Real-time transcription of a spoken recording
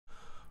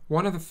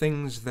One of the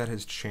things that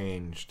has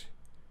changed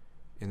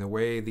in the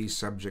way these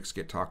subjects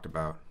get talked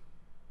about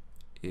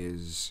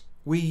is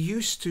we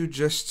used to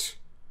just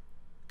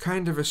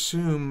kind of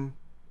assume,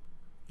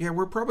 yeah,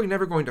 we're probably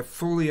never going to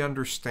fully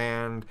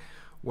understand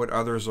what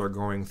others are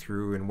going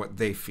through and what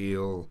they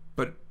feel,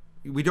 but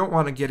we don't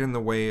want to get in the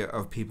way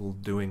of people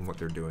doing what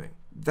they're doing.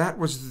 That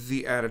was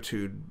the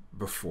attitude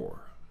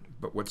before.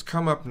 But what's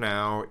come up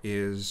now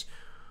is,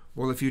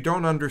 well, if you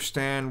don't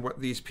understand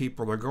what these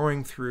people are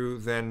going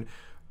through, then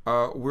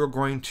we're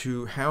going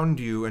to hound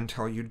you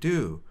until you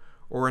do,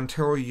 or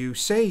until you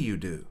say you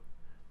do.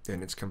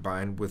 And it's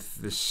combined with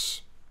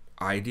this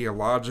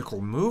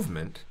ideological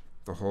movement,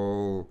 the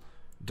whole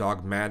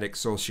dogmatic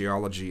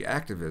sociology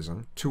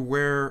activism, to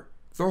where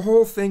the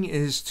whole thing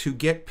is to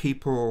get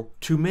people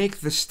to make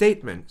the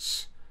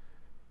statements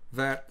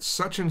that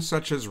such and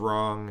such is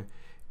wrong,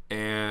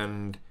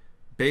 and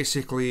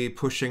basically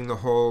pushing the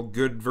whole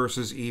good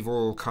versus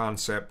evil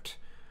concept,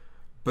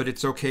 but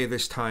it's okay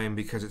this time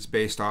because it's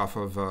based off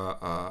of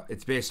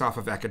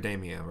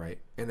academia, right?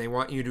 And they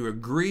want you to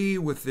agree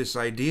with this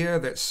idea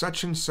that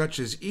such and such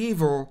is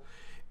evil,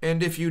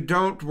 and if you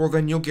don't, well,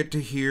 then you'll get to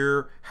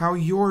hear how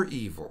you're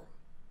evil.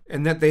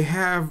 And that they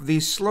have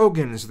these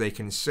slogans they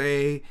can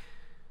say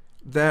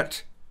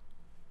that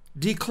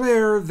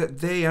declare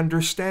that they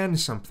understand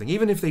something.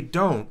 Even if they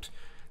don't,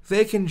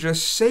 they can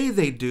just say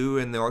they do,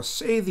 and they'll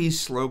say these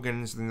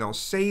slogans, and they'll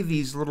say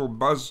these little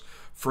buzz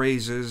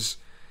phrases,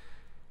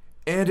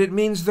 and it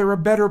means they're a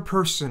better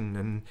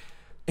person.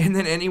 And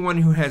then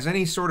anyone who has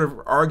any sort of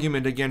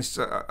argument against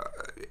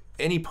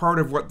any part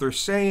of what they're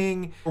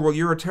saying, well,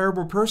 you're a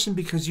terrible person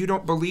because you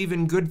don't believe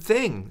in good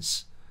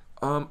things.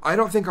 I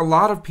don't think a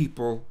lot of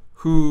people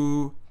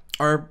who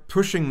are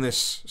pushing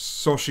this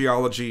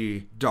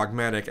sociology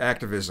dogmatic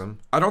activism,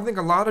 I don't think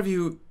a lot of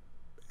you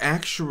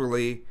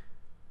actually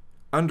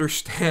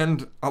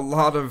understand a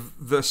lot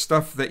of the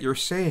stuff that you're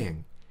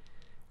saying.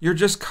 You're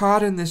just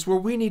caught in this, well,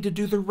 we need to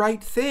do the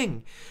right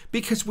thing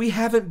because we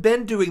haven't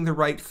been doing the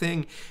right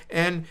thing,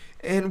 and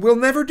we'll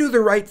never do the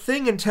right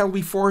thing until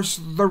we force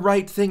the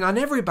right thing on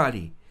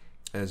everybody.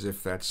 As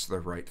if that's the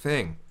right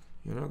thing.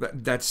 You know, that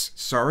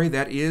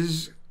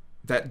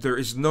there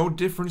is no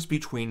difference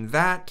between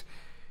that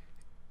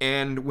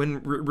and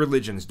when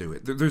religions do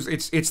it.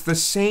 It's the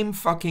same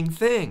fucking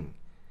thing.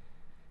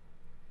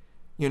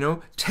 You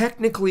know,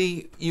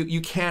 technically,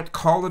 you can't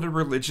call it a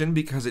religion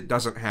because it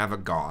doesn't have a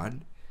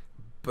God,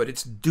 but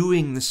it's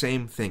doing the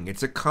same thing.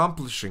 It's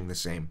accomplishing the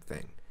same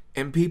thing.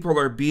 And people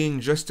are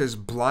being just as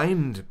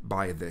blind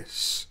by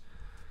this.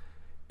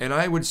 And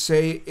I would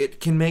say it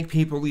can make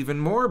people even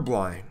more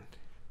blind.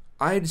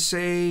 I'd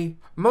say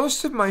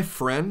most of my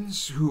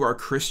friends who are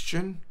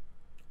Christian,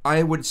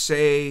 I would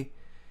say,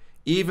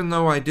 even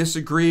though I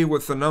disagree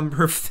with a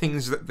number of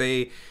things that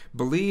they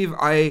believe,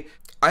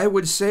 I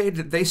would say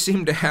that they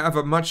seem to have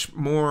a much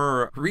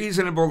more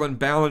reasonable and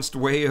balanced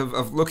way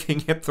of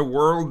looking at the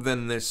world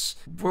than this,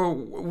 well,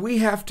 we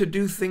have to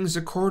do things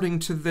according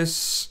to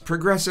this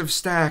progressive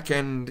stack,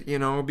 and, you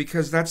know,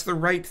 because that's the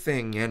right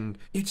thing, and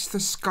it's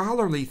the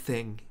scholarly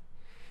thing.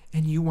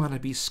 And you want to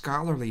be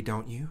scholarly,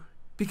 don't you?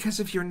 Because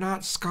if you're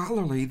not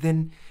scholarly,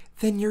 then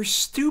you're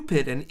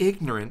stupid and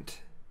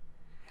ignorant.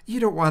 You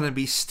don't want to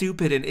be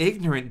stupid and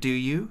ignorant, do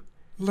you?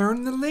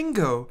 Learn the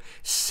lingo.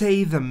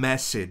 Say the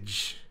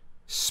message.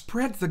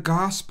 Spread the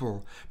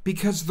gospel,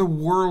 because the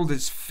world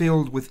is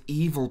filled with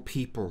evil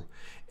people,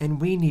 and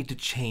we need to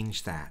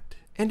change that.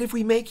 And if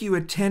we make you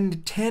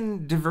attend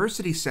 10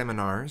 diversity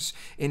seminars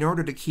in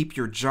order to keep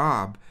your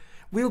job,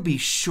 we'll be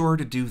sure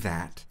to do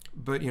that.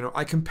 But, you know,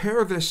 I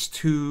compare this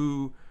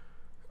to,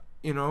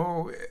 you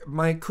know,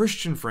 my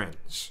Christian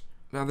friends.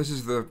 Now, this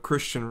is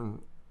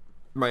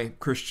my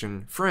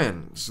Christian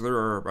friends. There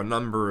are a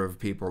number of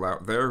people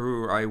out there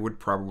who I would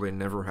probably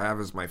never have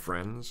as my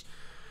friends.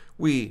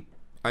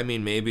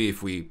 Maybe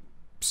if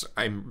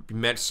I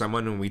met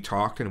someone and we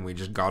talked and we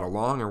just got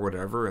along or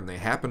whatever, and they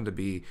happened to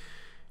be,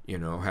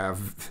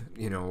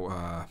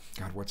 God,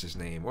 what's his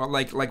name? Well,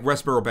 like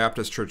Westboro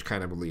Baptist Church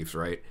kind of beliefs,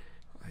 right?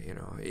 You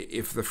know,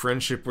 if the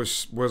friendship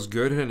was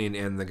good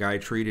and the guy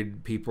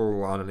treated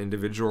people on an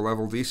individual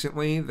level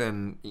decently,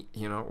 then,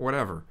 you know,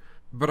 whatever.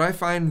 But I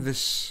find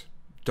this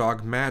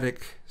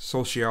dogmatic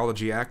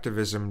sociology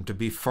activism to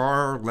be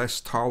far less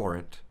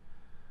tolerant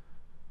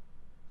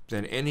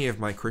than any of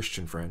my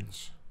Christian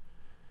friends,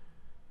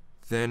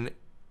 than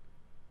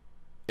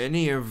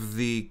any of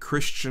the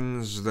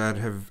Christians that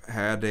have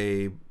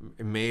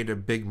made a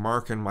big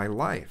mark in my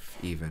life,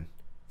 even.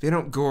 They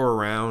don't go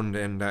around,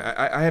 and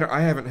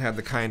I haven't had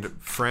the kind of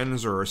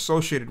friends or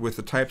associated with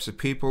the types of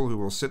people who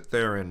will sit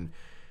there and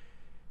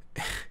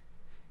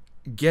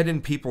get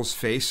in people's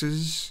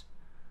faces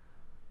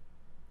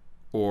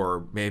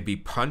or maybe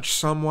punch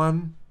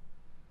someone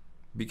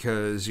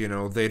because, you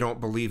know, they don't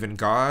believe in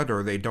God,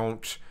 or they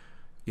don't,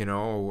 you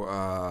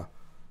know,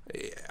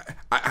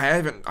 I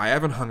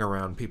haven't hung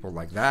around people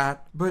like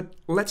that. But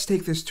let's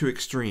take this to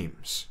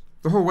extremes.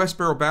 The whole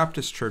Westboro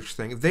Baptist Church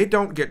thing, they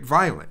don't get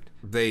violent.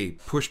 They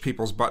push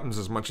people's buttons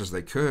as much as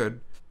they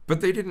could, But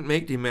they didn't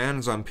make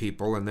demands on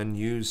people and then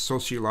use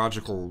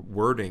sociological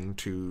wording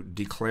to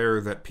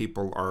declare that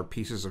people are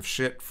pieces of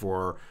shit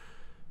for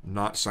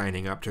not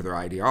signing up to their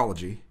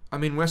ideology. I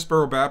mean,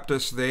 Westboro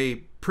Baptists,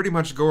 they pretty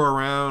much go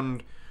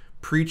around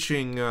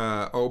preaching,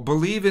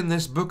 believe in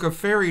this book of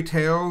fairy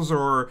tales,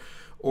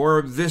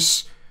 or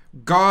this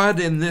God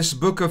in this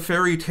book of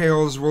fairy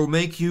tales will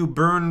make you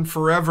burn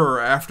forever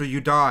after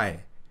you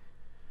die.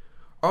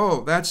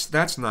 Oh,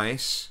 that's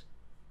nice.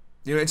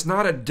 You know, it's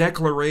not a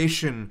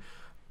declaration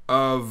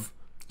of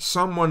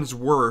someone's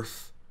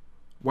worth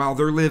while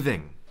they're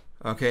living,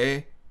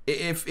 okay?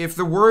 If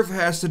the worth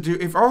has to do,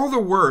 if all the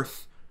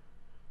worth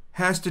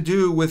has to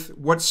do with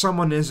what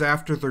someone is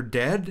after they're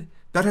dead,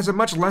 that has a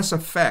much less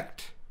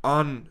effect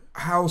on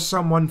how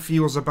someone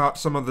feels about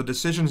some of the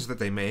decisions that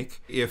they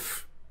make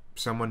if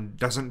someone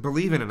doesn't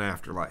believe in an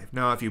afterlife.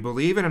 Now, if you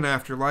believe in an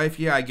afterlife,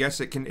 yeah, I guess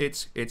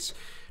it's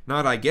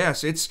not I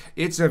guess,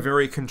 it's a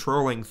very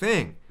controlling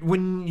thing.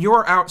 When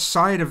you're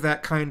outside of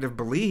that kind of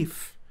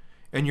belief,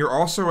 and you're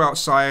also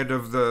outside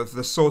of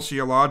the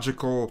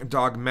sociological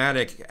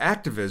dogmatic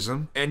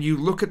activism, and you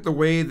look at the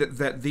way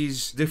that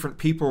these different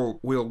people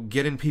will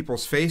get in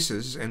people's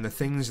faces and the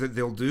things that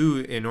they'll do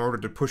in order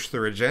to push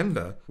their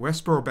agenda,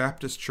 Westboro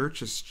Baptist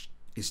Church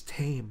is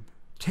tame.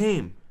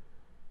 Tame.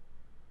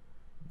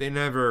 They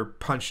never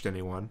punched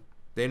anyone.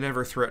 They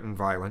never threatened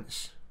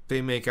violence.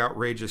 They make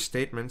outrageous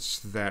statements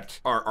that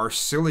are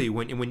silly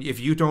when if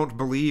you don't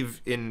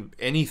believe in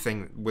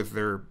anything with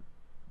their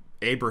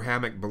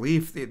Abrahamic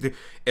belief,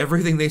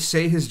 everything they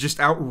say is just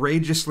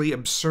outrageously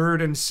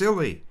absurd and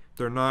silly.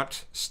 They're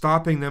not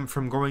stopping them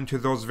from going to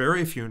those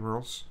very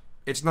funerals.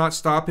 It's not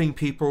stopping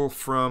people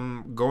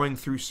from going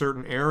through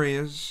certain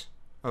areas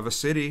of a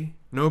city.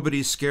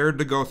 Nobody's scared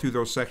to go through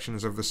those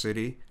sections of the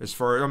city.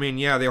 I mean,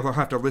 yeah, they'll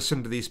have to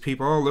listen to these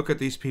people. Oh, look at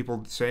these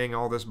people saying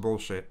all this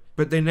bullshit.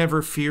 But they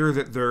never fear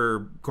that they're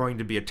going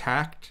to be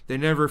attacked. They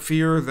never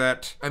fear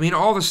that, I mean,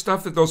 all the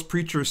stuff that those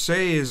preachers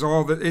say is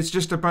it's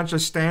just a bunch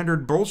of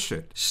standard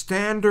bullshit.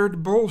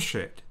 Standard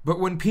bullshit. But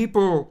when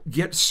people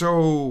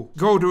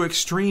go to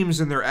extremes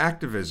in their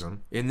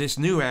activism, in this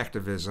new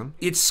activism,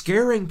 it's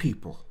scaring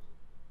people.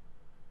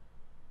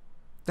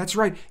 That's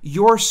right,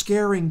 you're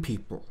scaring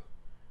people.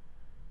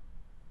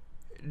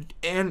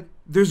 And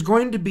there's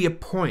going to be a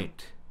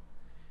point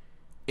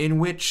in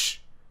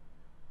which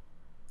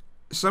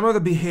some of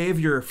the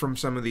behavior from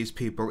some of these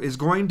people is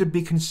going to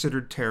be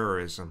considered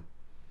terrorism.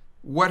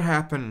 What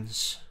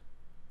happens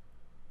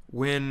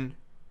when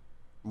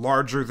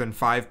larger than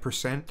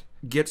 5%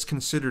 gets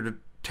considered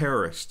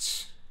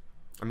terrorists?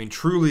 I mean,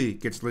 truly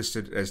gets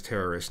listed as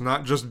terrorists,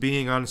 not just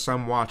being on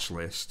some watch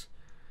list,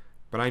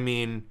 but I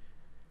mean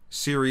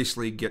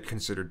seriously get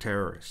considered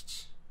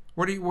terrorists.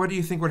 What do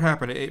you think would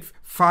happen if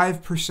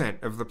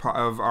 5%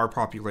 of our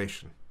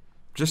population,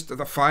 just the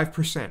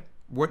 5%,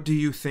 what do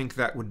you think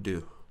that would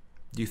do?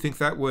 Do you think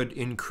that would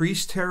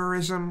increase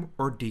terrorism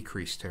or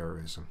decrease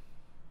terrorism?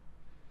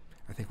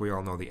 I think we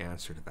all know the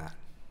answer to that.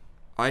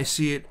 I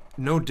see it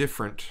no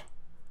different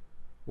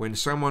when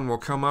someone will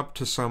come up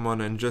to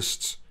someone and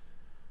just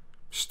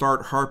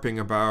start harping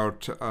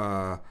about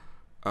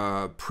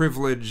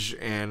privilege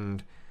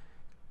and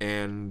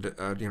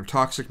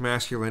toxic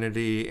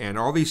masculinity and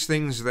all these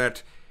things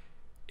that,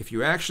 if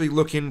you actually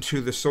look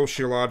into the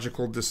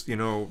sociological,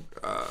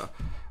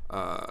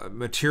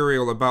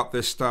 material about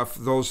this stuff,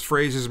 those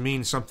phrases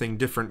mean something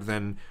different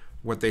than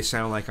what they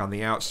sound like on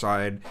the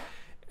outside.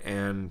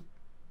 And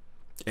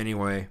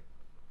anyway,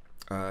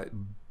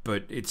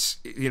 but it's,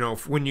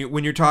 when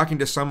you're talking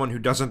to someone who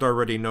doesn't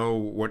already know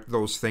what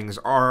those things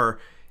are,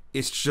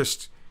 it's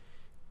just,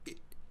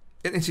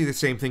 and see, the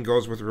same thing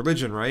goes with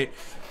religion, right?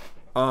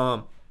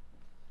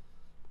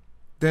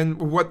 Then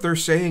what they're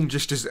saying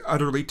just is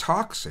utterly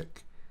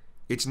toxic.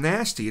 It's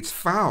nasty. It's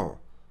foul.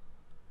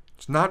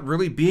 It's not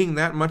really being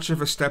that much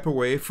of a step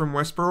away from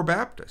Westboro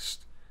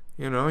Baptist.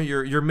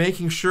 You're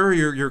making sure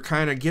you're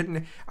kind of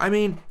getting. I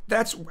mean,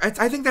 I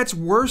think that's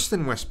worse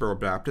than Westboro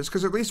Baptist,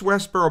 because at least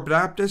Westboro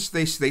Baptist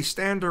they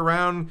stand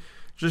around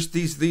just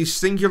these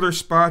singular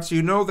spots.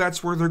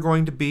 That's where they're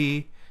going to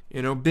be.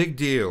 Big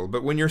deal.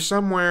 But when you're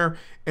somewhere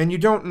and you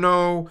don't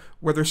know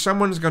whether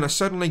someone's going to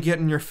suddenly get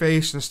in your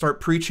face and start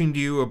preaching to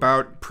you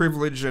about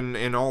privilege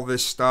and all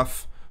this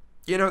stuff,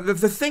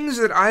 the things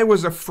that I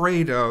was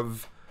afraid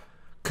of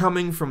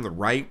coming from the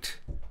right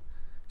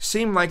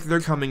seem like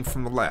they're coming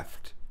from the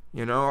left.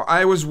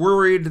 I was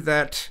worried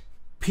that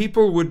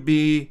people would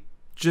be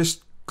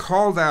just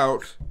called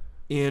out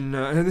in,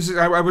 and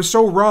I was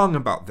so wrong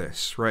about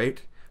this,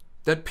 right?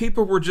 That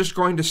people were just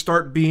going to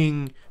start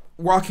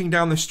walking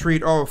down the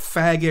street,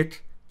 faggot,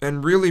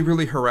 and really,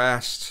 really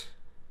harassed.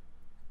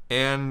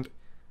 And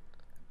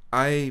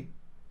I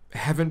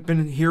haven't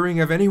been hearing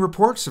of any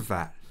reports of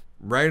that.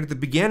 Right at the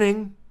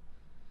beginning,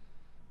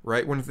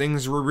 right when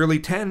things were really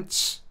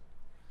tense,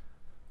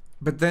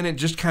 but then it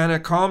just kind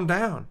of calmed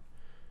down.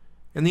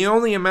 And the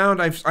only amount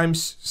I'm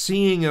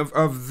seeing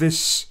of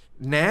this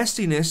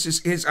nastiness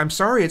is I'm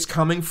sorry, it's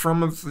coming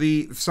from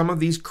some of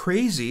these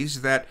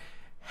crazies that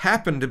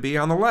happen to be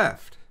on the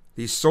left.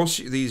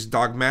 these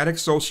dogmatic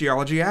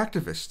sociology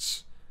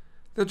activists.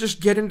 They'll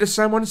just get into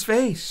someone's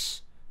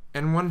face.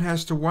 And one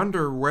has to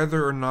wonder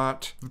whether or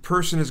not the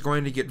person is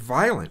going to get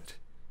violent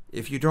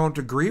if you don't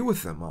agree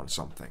with them on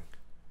something.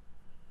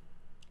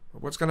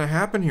 What's going to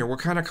happen here? What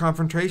kind of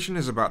confrontation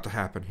is about to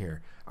happen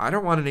here? I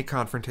don't want any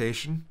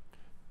confrontation.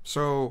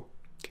 So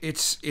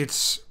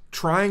it's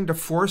trying to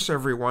force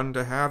everyone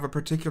to have a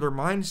particular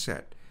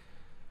mindset.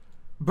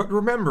 But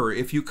remember,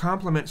 if you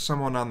compliment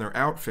someone on their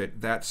outfit,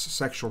 that's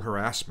sexual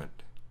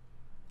harassment.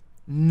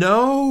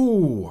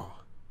 No!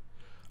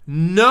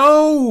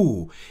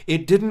 No!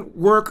 It didn't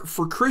work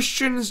for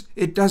Christians.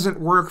 It doesn't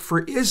work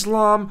for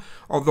Islam,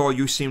 although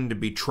you seem to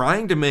be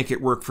trying to make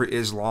it work for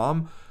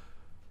Islam.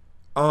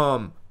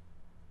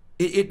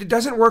 It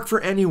doesn't work for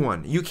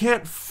anyone. You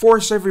can't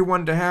force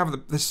everyone to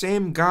have the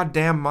same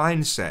goddamn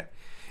mindset.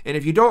 And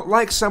if you don't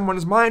like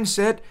someone's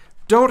mindset,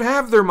 don't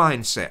have their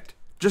mindset.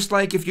 Just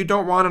like if you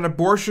don't want an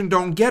abortion,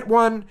 don't get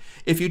one.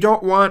 If you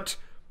don't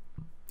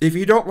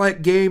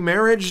like gay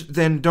marriage,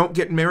 then don't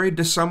get married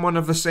to someone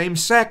of the same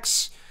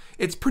sex.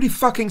 It's pretty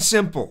fucking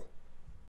simple.